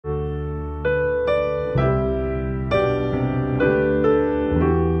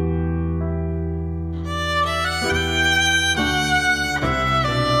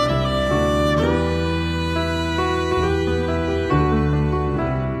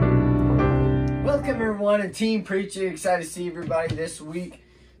Welcome everyone to Team Preaching. Excited to see everybody this week.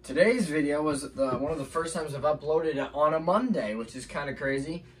 Today's video was one of the first times I've uploaded it on a Monday, which is kind of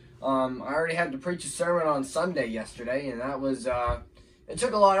crazy. I already had to preach a sermon on Sunday yesterday, and that was it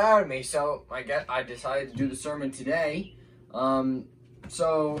took a lot out of me. So I decided to do the sermon today.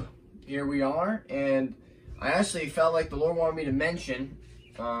 So here we are, and I actually felt like the Lord wanted me to mention.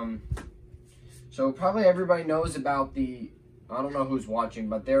 So probably everybody knows about the. I don't know who's watching,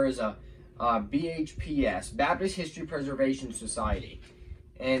 but there is a BHPS, Baptist History Preservation Society,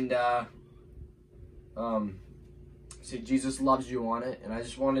 and see, Jesus Loves You on it, and I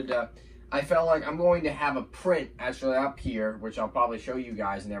just wanted to, I felt like I'm going to have a print actually up here, which I'll probably show you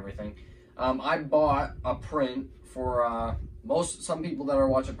guys and everything. I bought a print for, some people that are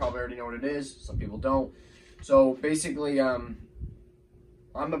watching probably already know what it is, some people don't. So basically, I'm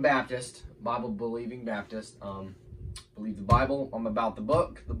a Baptist, Bible-believing Baptist, believe the Bible. I'm about the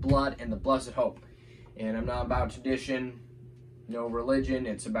book, the blood, and the blessed hope. And I'm not about tradition, no religion.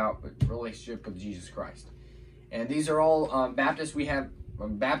 It's about relationship with Jesus Christ. And these are all Baptists.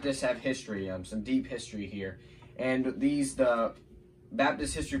 Baptists have history, some deep history here. And the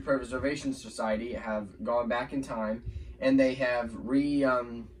Baptist History Preservation Society have gone back in time, and they have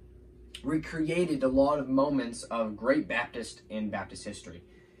recreated a lot of moments of great Baptist in Baptist history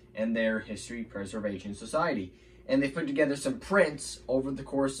and their History Preservation Society. And they put together some prints over the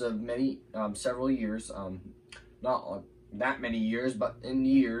course of several years, not that many years, but in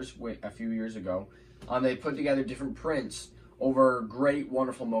years, a few years ago. They put together different prints over great,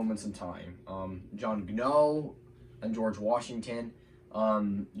 wonderful moments in time. John Gno and George Washington.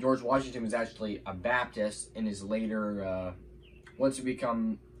 George Washington was actually a Baptist in his later, once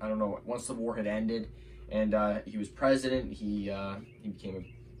the war had ended, and he was president, he became,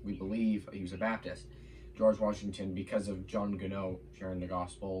 we believe, he was a Baptist. George Washington, because of John Gno sharing the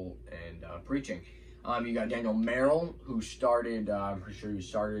gospel and preaching. You got Daniel Merrill, who started, I'm pretty sure he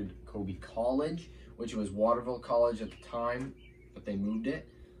started Kobe College, which was Waterville College at the time, but they moved it.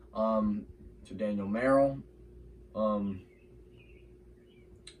 So Daniel Merrill.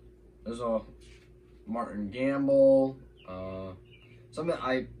 There's a Martin Gamble.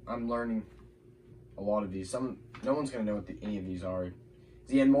 Something I'm learning a lot of these. No one's gonna know what any of these are.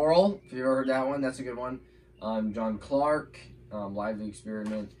 Ian Morrill, if you've ever heard that one, that's a good one. John Clark, Lively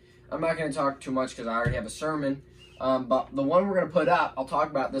Experiment. I'm not going to talk too much because I already have a sermon. But the one we're going to put up, I'll talk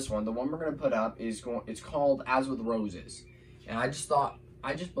about this one. The one we're going to put up it's called As With Roses. And I just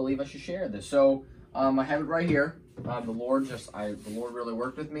believe I should share this. So I have it right here. The Lord really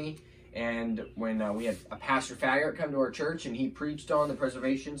worked with me. And when we had a Pastor Faggart come to our church, and he preached on the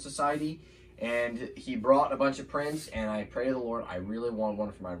Preservation Society, and he brought a bunch of prints, and I pray to the Lord, I really want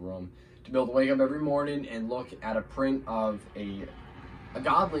one for my room, to be able to wake up every morning and look at a print of a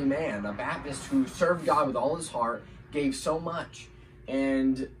godly man, a Baptist who served God with all his heart, gave so much,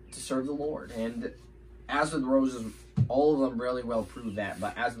 and to serve the Lord. And As With Roses, all of them really well prove that,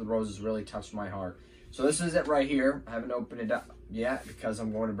 but As With Roses really touched my heart. So this is it right here. I haven't opened it up yet because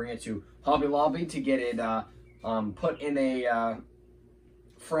I'm going to bring it to Hobby Lobby to get it put in a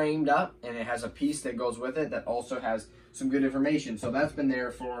framed up, and it has a piece that goes with it that also has some good information. So that's been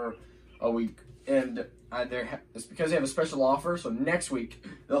there for a week, and it's because they have a special offer. So next week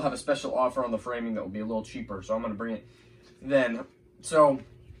they'll have a special offer on the framing that will be a little cheaper, so I'm going to bring it then. So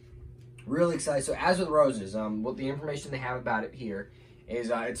really excited. So As With Roses, what the information they have about it here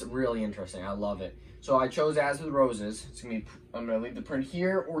is it's really interesting. I love it. So I chose As With Roses. I'm going to leave the print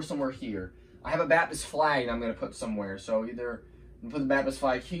here or somewhere here. I have a Baptist flag that I'm going to put somewhere, so either I'm going to put the Baptist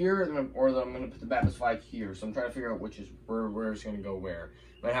flag here, or I'm going to put the Baptist flag here. So I'm trying to figure out where it's going to go where.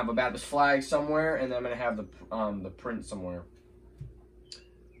 I'm going to have a Baptist flag somewhere, and then I'm going to have the print somewhere.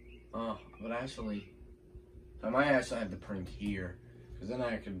 But actually, I might actually have the print here, because then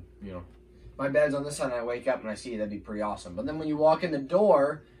I could, my bed's on this side, and I wake up and I see it. That'd be pretty awesome. But then when you walk in the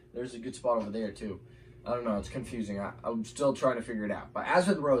door, there's a good spot over there too. I don't know. It's confusing. I'm still trying to figure it out. But As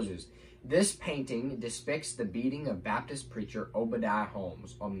With Roses. This painting depicts the beating of Baptist preacher Obadiah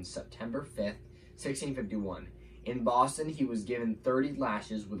Holmes on September 5th, 1651. In Boston, he was given 30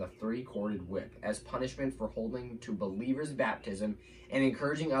 lashes with a 3-corded whip as punishment for holding to believers' baptism and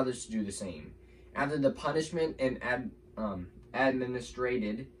encouraging others to do the same. After the punishment and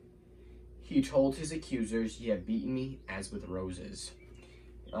administrated, he told his accusers, "Ye have beaten me as with roses."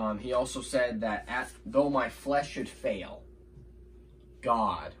 He also said that though my flesh should fail,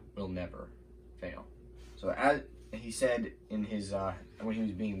 God will never fail. So as he said in his when he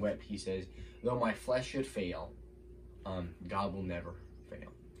was being whipped, he says, though my flesh should fail, God will never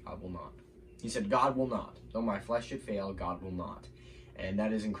fail. God will not. He said, God will not. Though my flesh should fail, God will not. And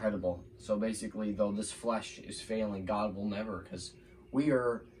that is incredible. So basically, though this flesh is failing, God will never, because we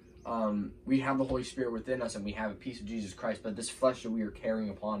have the Holy Spirit within us, and we have a piece of Jesus Christ. But this flesh that we are carrying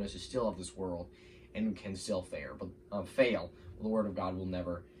upon us is still of this world, and can still fail. But the Word of God will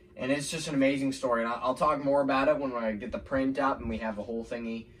never. And it's just an amazing story. And I'll talk more about it when I get the print up and we have the whole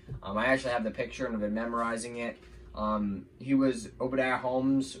thingy. I actually have the picture and I've been memorizing it. Obadiah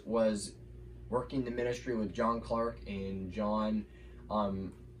Holmes was working the ministry with John Clark and John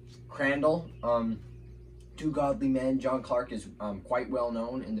Crandall, two godly men. John Clark is quite well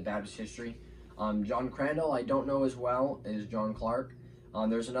known in the Baptist history. John Crandall I don't know as well as John Clark.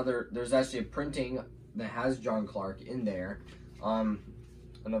 There's actually a printing that has John Clark in there.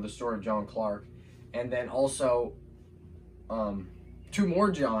 Another story of John Clark. And then also two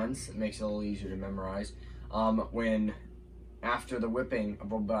more Johns. It makes it a little easier to memorize. When after the whipping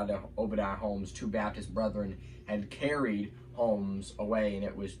of Obadiah Holmes, two Baptist brethren had carried Holmes away, and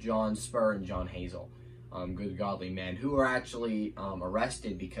it was John Spur and John Hazel, good godly men, who were actually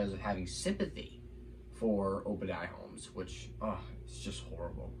arrested because of having sympathy for Obadiah Holmes, which it's just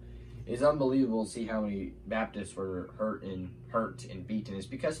horrible. It's unbelievable to see how many Baptists were hurt and beaten. It's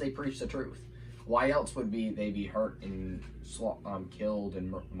because they preached the truth. Why else would they be hurt and killed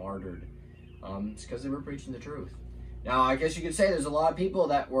and martyred? It's because they were preaching the truth. Now, I guess you could say there's a lot of people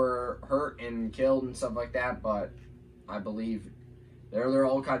that were hurt and killed and stuff like that, but I believe there are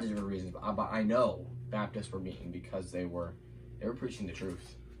all kinds of different reasons. But I know Baptists were beaten because they were preaching the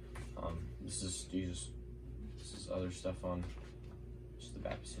truth. This is Jesus. This is other stuff on just the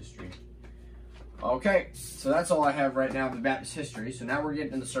Baptist history. Okay, so that's all I have right now of the Baptist history. So now we're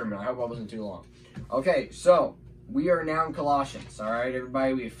getting into the sermon. I hope I wasn't too long. Okay, so we are now in Colossians. All right,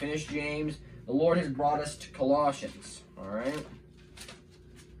 everybody, we have finished James. The Lord has brought us to Colossians. All right,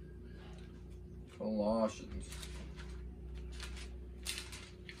 Colossians.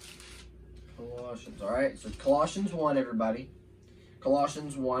 All right, so Colossians 1, everybody.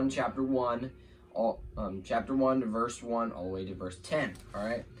 Colossians 1, chapter 1, chapter 1 to verse 1 all the way to verse 10. All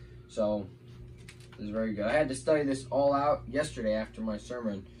right, so this is very good. I had to study this all out yesterday after my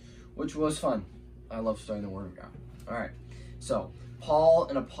sermon, which was fun. I love studying the Word of God. All right, so Paul,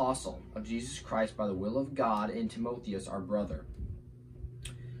 an apostle of Jesus Christ by the will of God, and Timotheus, our brother,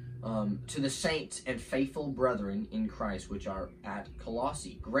 to the saints and faithful brethren in Christ which are at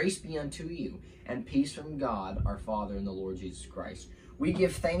Colossae, grace be unto you, and peace from God our Father and the Lord Jesus Christ. We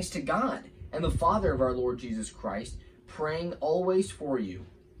give thanks to God and the Father of our Lord Jesus Christ, praying always for you.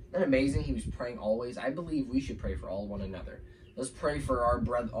 Isn't that amazing? He was praying always. I believe we should pray for all one another. Let's pray for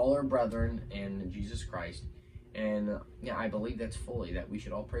all our brethren in Jesus Christ. And yeah, I believe that's fully that we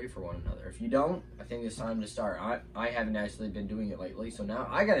should all pray for one another. If you don't, I think it's time to start. I haven't actually been doing it lately, so now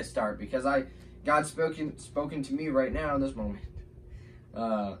I got to start because God's spoken to me right now in this moment.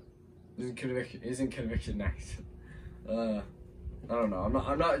 Isn't conviction nice? I don't know.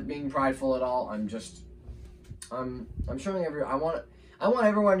 I'm not being prideful at all. I'm showing I want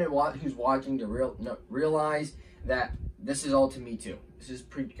everyone who's watching to realize that this is all to me too. This is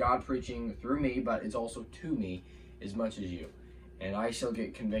God preaching through me, but it's also to me as much as you. And I shall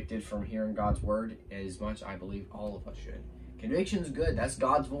get convicted from hearing God's word as much I believe all of us should. Conviction's good. That's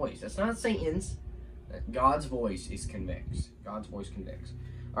God's voice. That's not Satan's. God's voice convicts. God's voice convicts.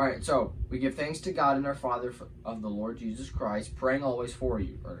 All right, so we give thanks to God and our Father of the Lord Jesus Christ, praying always for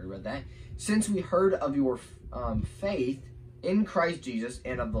you. Already read that. Since we heard of your faith in Christ Jesus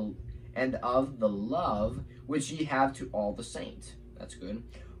and of the love which ye have to all the saints. That's good.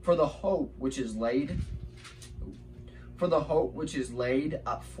 For the hope which is laid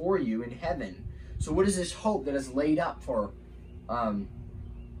up for you in heaven. So what is this hope that is laid up for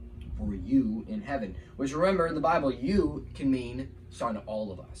you in heaven? Which, remember, in the Bible, you can mean son,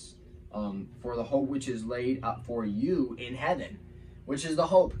 all of us. For the hope which is laid up for you in heaven. Which is the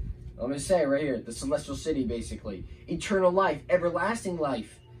hope? Let me say right here, the celestial city, basically. Eternal life, everlasting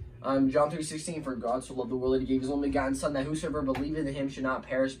life. John 3:16, for God so loved the world that he gave his only begotten Son, that whosoever believeth in him should not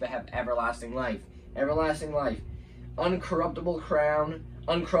perish but have everlasting life. Everlasting life. Uncorruptible crown,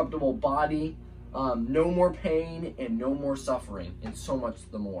 uncorruptible body, no more pain and no more suffering, and so much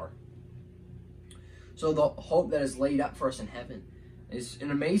the more. So the hope that is laid up for us in heaven is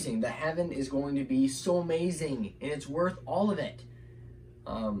amazing. The heaven is going to be so amazing, and it's worth all of it.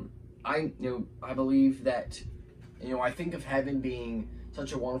 I believe that, I think of heaven being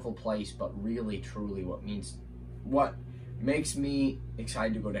such a wonderful place, but really, truly, what makes me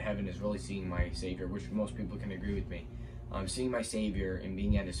excited to go to heaven is really seeing my Savior, which most people can agree with me. Seeing my Savior and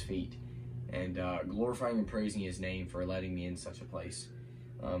being at his feet, and glorifying and praising his name for letting me in such a place,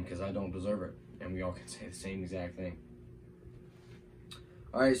 because I don't deserve it, and we all can say the same exact thing.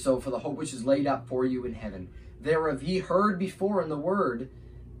 All right, so for the hope which is laid up for you in heaven, thereof ye heard before in the word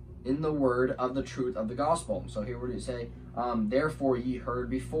of the truth of the gospel. So here would it say, therefore ye heard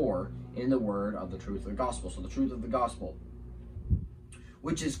before in the word of the truth of the gospel. So the truth of the gospel,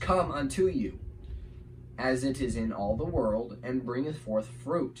 which is come unto you, as it is in all the world, and bringeth forth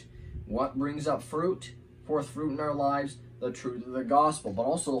fruit. What brings up fruit? Forth fruit in our lives? The truth of the gospel, but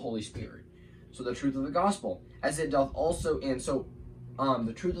also the Holy Spirit. So the truth of the gospel, as it doth also, and so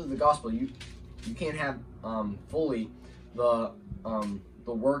the truth of the gospel, you can't have fully the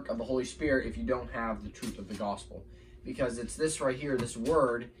work of the Holy Spirit if you don't have the truth of the gospel, because it's this right here, this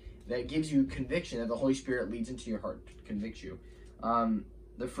word that gives you conviction, that the Holy Spirit leads into your heart to convict you.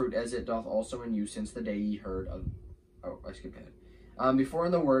 The fruit, as it doth also in you, since the day ye heard of. Oh, I skipped ahead. Before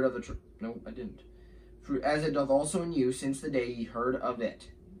in the word of the truth. No, I didn't. Fruit, as it doth also in you, since the day ye heard of it.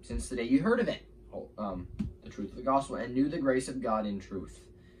 Since the day you heard of it. The truth of the gospel, and knew the grace of God in truth.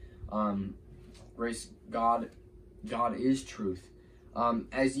 Grace, God is truth.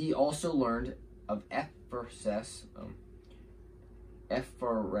 As ye also learned of Epaphras,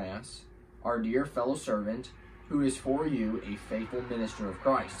 our dear fellow servant, who is for you a faithful minister of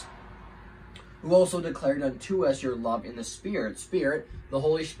Christ, who also declared unto us your love in the Spirit. Spirit, the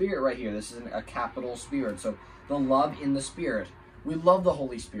Holy Spirit right here. This is a capital Spirit. So the love in the Spirit. We love the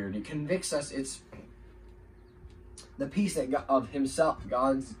Holy Spirit. It convicts us. It's the peace that of Himself,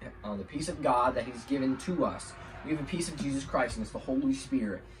 the peace of God that He's given to us. We have a peace of Jesus Christ, and it's the Holy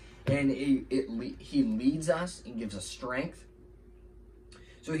Spirit. And He leads us and gives us strength.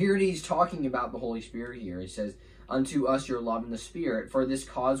 So here He's talking about the Holy Spirit here. He says, unto us your love in the Spirit. For this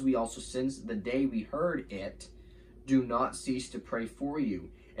cause we also, since the day we heard it, do not cease to pray for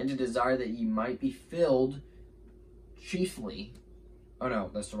you, and to desire that ye might be filled chiefly. Oh no,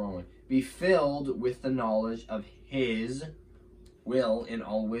 that's the wrong one. Be filled with the knowledge of His will in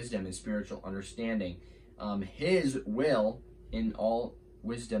all wisdom and spiritual understanding. His will in all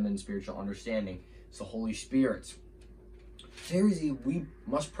wisdom and spiritual understanding. It's the Holy Spirit. Seriously, we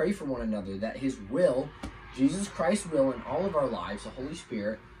must pray for one another that His will, Jesus Christ's will in all of our lives, the Holy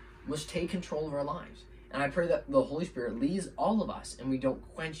Spirit, must take control of our lives. And I pray that the Holy Spirit leads all of us and we don't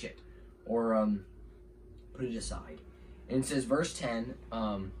quench it or put it aside. And it says, verse 10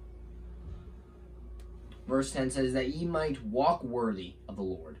 says that ye might walk worthy of the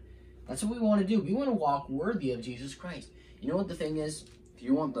Lord. That's what we want to do. We want to walk worthy of Jesus Christ. You know what the thing is? If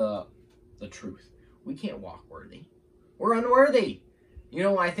you want the truth, we can't walk worthy. We're unworthy. You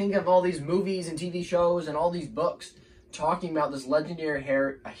know, I think of all these movies and TV shows and all these books talking about this legendary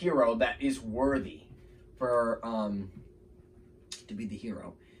hero that is worthy for to be the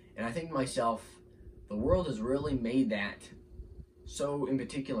hero. And I think to myself, the world has really made that so in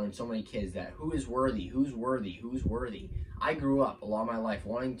particular in so many kids, that who is worthy, who's worthy, who's worthy. I grew up a lot of my life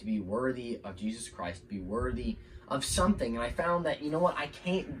wanting to be worthy of Jesus Christ, be worthy of something, and I found that, you know what, I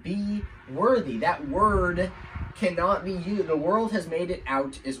can't be worthy. That word cannot be used. The world has made it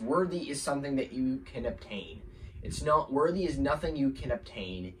out as worthy is something that you can obtain. It's not. Worthy is nothing you can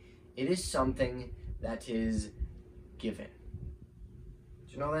obtain. It is something that is given.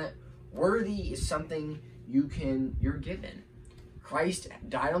 Did you know that? Worthy is something you're given. Christ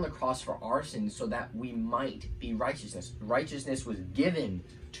died on the cross for our sins so that we might be righteousness. Righteousness was given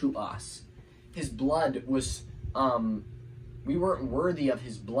to us. His blood was, we weren't worthy of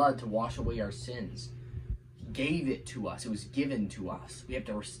His blood to wash away our sins. He gave it to us. It was given to us. We have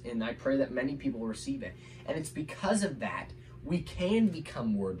to, and I pray that many people receive it. And it's because of that we can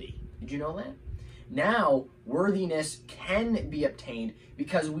become worthy. Did you know that? Now, worthiness can be obtained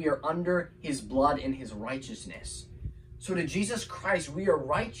because we are under His blood and His righteousness. So to Jesus Christ, we are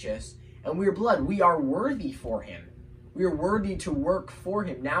righteous and we are blood. We are worthy for Him. We are worthy to work for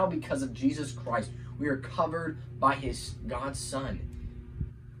Him now because of Jesus Christ. We are covered by God's Son.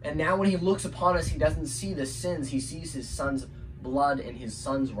 And now when He looks upon us, He doesn't see the sins. He sees His Son's blood and His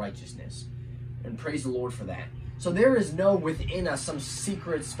Son's righteousness. And praise the Lord for that. So there is no within us some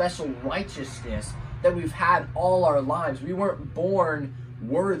secret special righteousness that we've had all our lives. We weren't born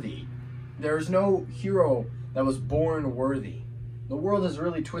worthy. There's no hero that was born worthy. The world has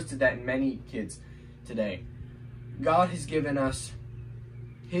really twisted that in many kids today. God has given us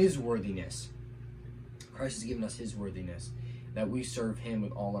His worthiness. Christ has given us His worthiness, that we serve Him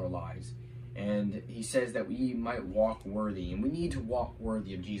with all our lives. And He says that we might walk worthy, and we need to walk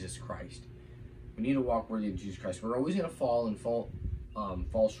worthy of Jesus Christ. We need to walk worthy of Jesus Christ. We're always going to fall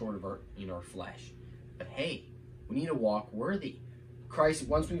short of our flesh. But hey, we need to walk worthy. Christ,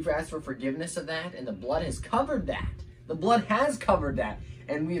 once we've asked for forgiveness of that, and the blood has covered that. The blood has covered that.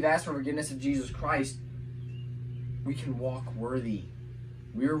 And we've asked for forgiveness of Jesus Christ. We can walk worthy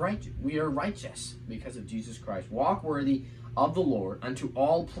We are righteous because of Jesus Christ. Walk worthy of the Lord, unto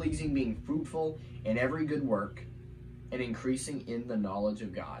all pleasing, being fruitful in every good work, and increasing in the knowledge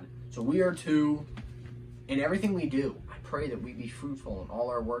of God. So we are to, in everything we do, I pray that we be fruitful in all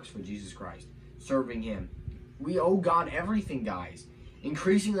our works for Jesus Christ, serving Him. We owe God everything, guys.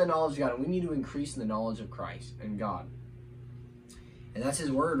 Increasing the knowledge of God. And we need to increase in the knowledge of Christ and God. And that's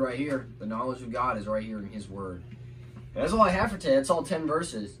His word right here. The knowledge of God is right here in His word. And that's all I have for today. That's all 10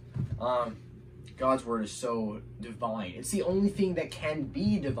 verses. God's word is so divine. It's the only thing that can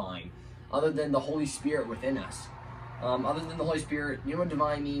be divine other than the Holy Spirit within us. Other than the Holy Spirit, you know what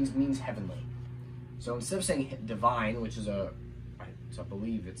divine means? It means heavenly. So instead of saying divine, which is I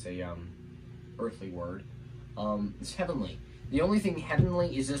believe it's a earthly word, it's heavenly. The only thing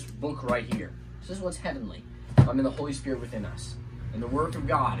heavenly is this book right here. This is what's heavenly. In the Holy Spirit within us. And the Word of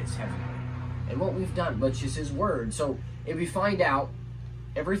God is heavenly. And what we've done, which is His Word. So if we find out,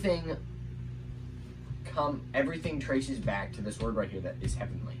 everything traces back to this word right here that is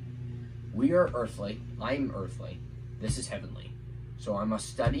heavenly. We are earthly. I'm earthly. This is heavenly. So I must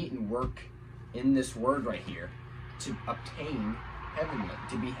study and work in this word right here to obtain heavenly,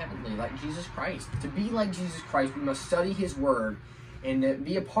 to be heavenly like Jesus Christ. To be like Jesus Christ, we must study His word and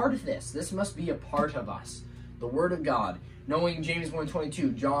be a part of this. This must be a part of us. The word of God. Knowing James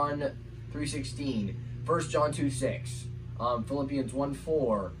 1:22, John 3:16, 1 John 2:6, Philippians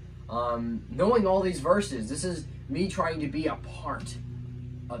 1:4. Knowing all these verses, this is me trying to be a part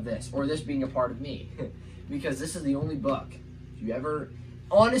of this, or this being a part of me. Because this is the only book. If you ever...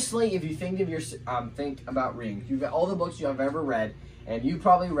 Honestly, if you think about reading, if you've got all the books you have ever read, and you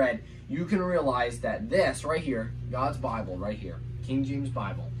probably read, you can realize that this right here, God's Bible right here, King James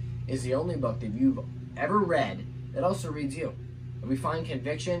Bible, is the only book that you've ever read that also reads you. And we find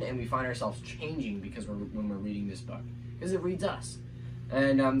conviction and we find ourselves changing because when we're reading this book, because it reads us,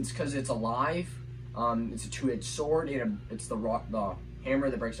 and it's because it's alive. It's a two-edged sword. It's the hammer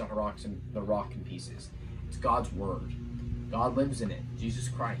that breaks down the rock in pieces. It's God's word. God lives in it. Jesus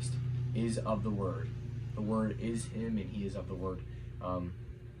Christ is of the Word. The Word is Him, and He is of the Word. And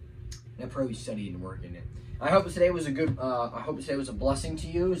I pray we study and work in it. I hope today was a blessing to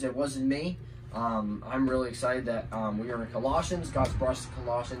you, as it was in me. I'm really excited that we are in Colossians. God's brought us to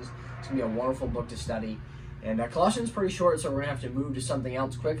Colossians. It's gonna be a wonderful book to study. And Colossians is pretty short, so we're gonna have to move to something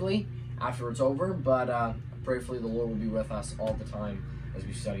else quickly after it's over. But prayerfully, the Lord will be with us all the time as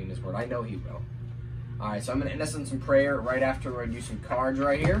we study in His Word. I know He will. Alright, so I'm going to end us in some prayer right after we're going to do some cards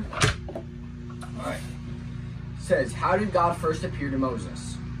right here. Alright. It says, how did God first appear to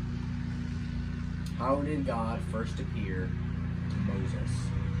Moses? How did God first appear to Moses?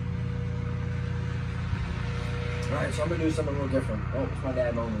 Alright, so I'm going to do something a little different. Oh, it's my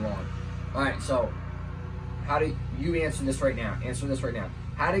dad mowing the lawn. Alright, so how do you answer this right now? Answer this right now.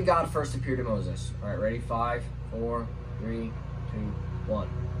 How did God first appear to Moses? Alright, ready? 5, 4, 3, 2, 1.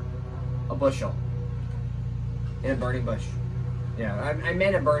 A bushel. In a burning bush. Yeah, I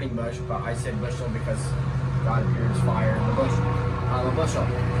meant a burning bush, but I said bushel because God appeared as fire in the bush. A bushel.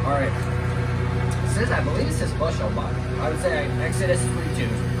 Alright. I believe it says bushel, but I would say Exodus 3:2.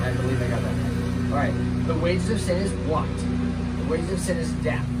 I believe I got that right. Alright. The wages of sin is what? The wages of sin is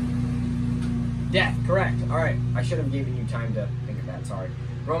death. Death, correct. Alright. I should have given you time to think of that, sorry.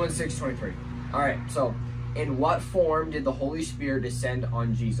 Romans 6:23. Alright, so in what form did the Holy Spirit descend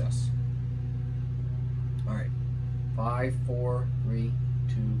on Jesus? Alright. 5, 4, 3,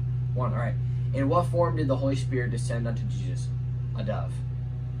 2, 1. Alright. In what form did the Holy Spirit descend unto Jesus? A dove.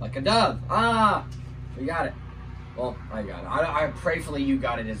 Like a dove. Ah! We got it. Well, I got it. I prayfully you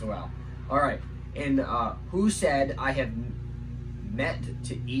got it as well. Alright. And who said, I have met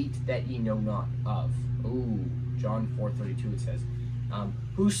to eat that ye know not of? Ooh. John 4:32 it says.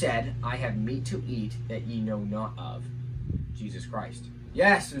 Who said, I have meat to eat that ye know not of? Jesus Christ.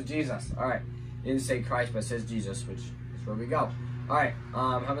 Yes, it was Jesus. Alright. It didn't say Christ, but it says Jesus, which is where we go. Alright,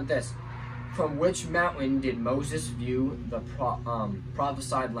 how about this? From which mountain did Moses view the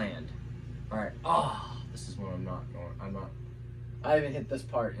prophesied land? Alright, this is where I haven't hit this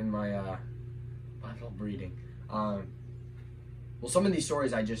part in my Bible reading. Well, some of these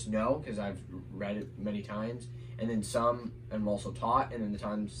stories I just know because I've read it many times, and then some I'm also taught, and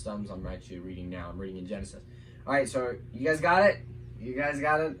then some I'm actually reading now. I'm reading in Genesis. Alright, so you guys got it? You guys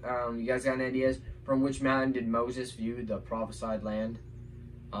got it? You guys got any ideas? From which mountain did Moses view the prophesied land?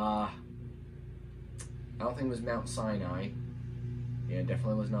 I don't think it was Mount Sinai. Yeah, it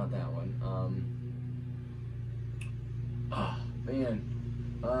definitely was not that one.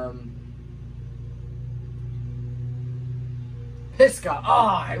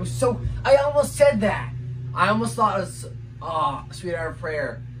 Pisgah. It was so... I almost said that. I almost thought it was... Ah, sweet hour of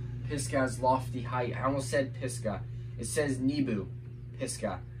prayer. Pisgah's lofty height. I almost said Pisgah. It says Nebu.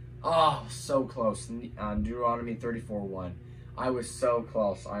 Pisgah. Oh, so close. Deuteronomy 34:1. I was so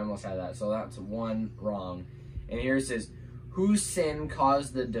close. I almost had that. So that's one wrong. And here it says, whose sin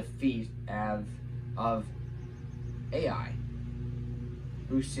caused the defeat of Ai?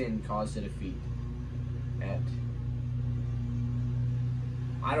 Whose sin caused the defeat at?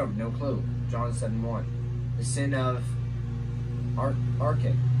 I don't have no clue. John 7:1. The sin of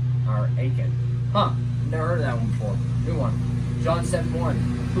Achan. Huh. Never heard of that one before. New one. John 7:1.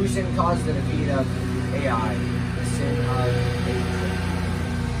 Whose sin caused the defeat of Ai? The sin of Achan.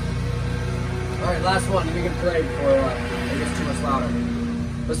 Alright, last one. We can pray before it gets too much louder.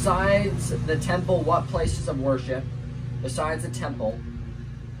 Besides the temple, what places of worship? Besides the temple,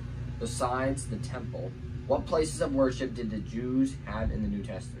 what places of worship did the Jews have in the New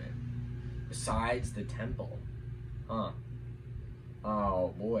Testament? Besides the temple. Huh.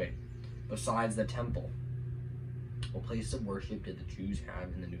 Oh, boy. Besides the temple. What places of worship did the Jews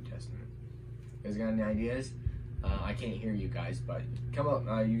have in the New Testament? You guys got any ideas? I can't hear you guys, but come up.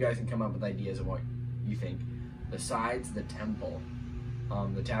 You guys can come up with ideas of what you think. Besides the temple,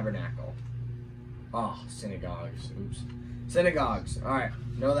 the tabernacle. Oh, synagogues. Oops. Synagogues. All right.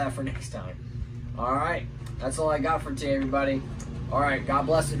 Know that for next time. All right. That's all I got for today, everybody. All right. God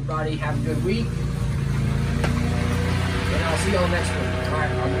bless everybody. Have a good week. And I'll see y'all next week. All right.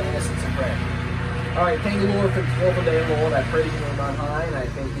 I'm going to listen to some prayer. All right. Thank you, Lord, for this wonderful day, Lord. I praise you, Lord, on high, and I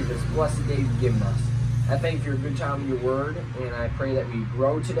thank you for this blessed day you've given us. I thank you for your good time in your word, and I pray that we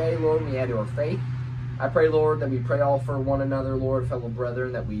grow today, Lord, and we add to our faith. I pray, Lord, that we pray all for one another, Lord, fellow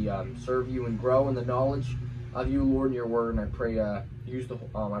brethren, that we serve you and grow in the knowledge of you, Lord, and your word. And I pray I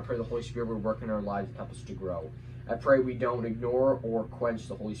pray the Holy Spirit will work in our lives and help us to grow. I pray we don't ignore or quench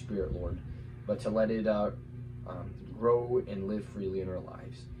the Holy Spirit, Lord, but to let it grow and live freely in our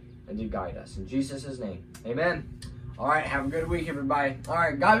lives and to guide us. In Jesus' name, amen. All right, have a good week, everybody. All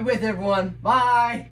right, God be with everyone. Bye.